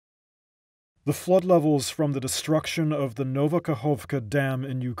The flood levels from the destruction of the Nova Kakhovka dam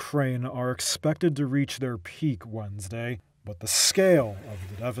in Ukraine are expected to reach their peak Wednesday, but the scale of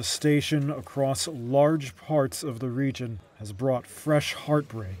the devastation across large parts of the region has brought fresh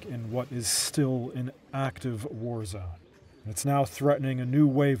heartbreak in what is still an active war zone. It's now threatening a new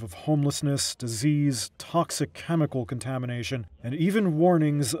wave of homelessness, disease, toxic chemical contamination, and even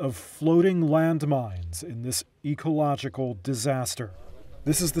warnings of floating landmines in this ecological disaster.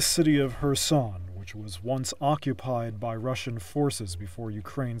 This is the city of Kherson, which was once occupied by Russian forces before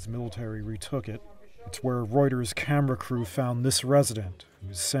Ukraine's military retook it. It's where Reuters' camera crew found this resident,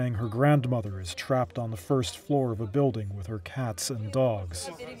 who's saying her grandmother is trapped on the first floor of a building with her cats and dogs.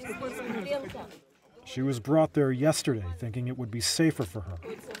 She was brought there yesterday thinking it would be safer for her.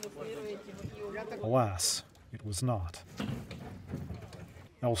 Alas, it was not.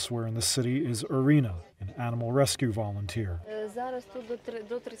 Elsewhere in the city is Irina, an animal rescue volunteer.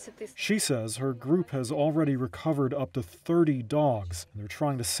 She says her group has already recovered up to 30 dogs, and they're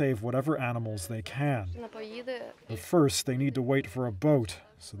trying to save whatever animals they can. But first, they need to wait for a boat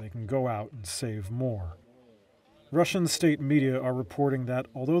so they can go out and save more. Russian state media are reporting that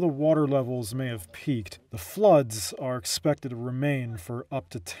although the water levels may have peaked, the floods are expected to remain for up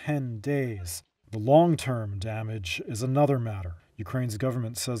to 10 days. The long-term damage is another matter. Ukraine's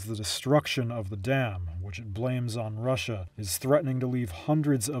government says the destruction of the dam, which it blames on Russia, is threatening to leave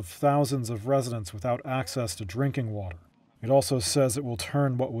hundreds of thousands of residents without access to drinking water. It also says it will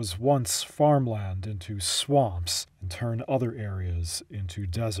turn what was once farmland into swamps and turn other areas into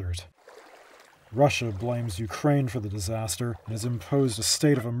desert. Russia blames Ukraine for the disaster and has imposed a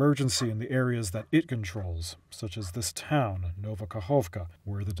state of emergency in the areas that it controls, such as this town, Nova Kakhovka,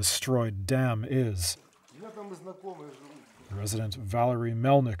 where the destroyed dam is. Resident Valery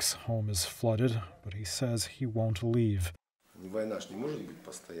Melnik's home is flooded, but he says he won't leave.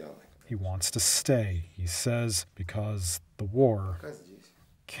 He wants to stay, he says, because the war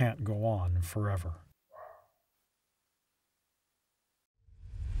can't go on forever.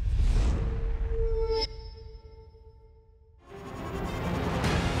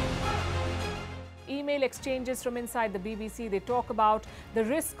 Email exchanges from inside the BBC, they talk about the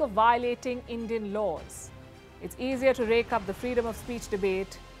risk of violating Indian laws. It's easier to rake up the freedom of speech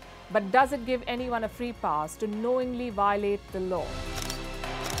debate, but does it give anyone a free pass to knowingly violate the law?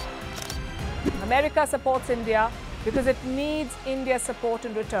 America supports India because it needs India's support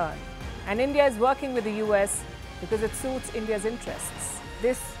in return. And India is working with the US because it suits India's interests.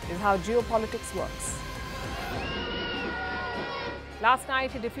 This is how geopolitics works. Last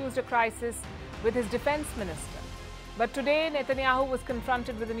night, he diffused a crisis with his defense minister. But today, Netanyahu was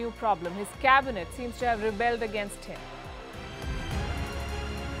confronted with a new problem. His cabinet seems to have rebelled against him.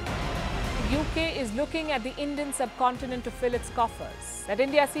 The UK is looking at the Indian subcontinent to fill its coffers. That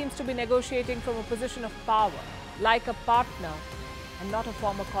India seems to be negotiating from a position of power, like a partner and not a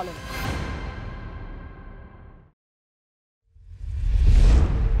former colony.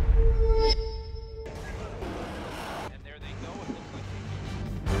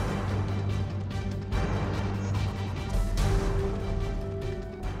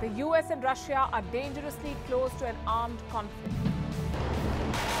 The US and Russia are dangerously close to an armed conflict.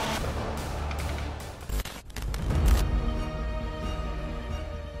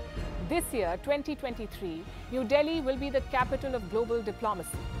 This year, 2023, New Delhi will be the capital of global diplomacy.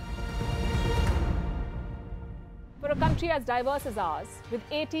 For a country as diverse as ours, with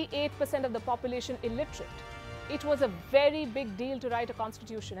 88% of the population illiterate, it was a very big deal to write a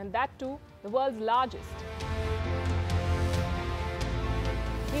constitution, and that too, the world's largest.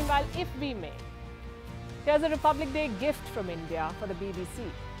 Meanwhile, if we may, here's a Republic Day gift from India for the BBC.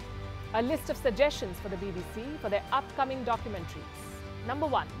 A list of suggestions for the BBC for their upcoming documentaries. Number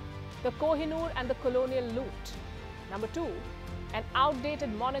 1, the Kohinoor and the colonial loot. Number 2, an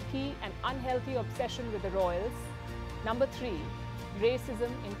outdated monarchy and unhealthy obsession with the royals. Number 3,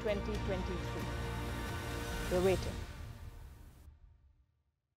 racism in 2023. We're waiting.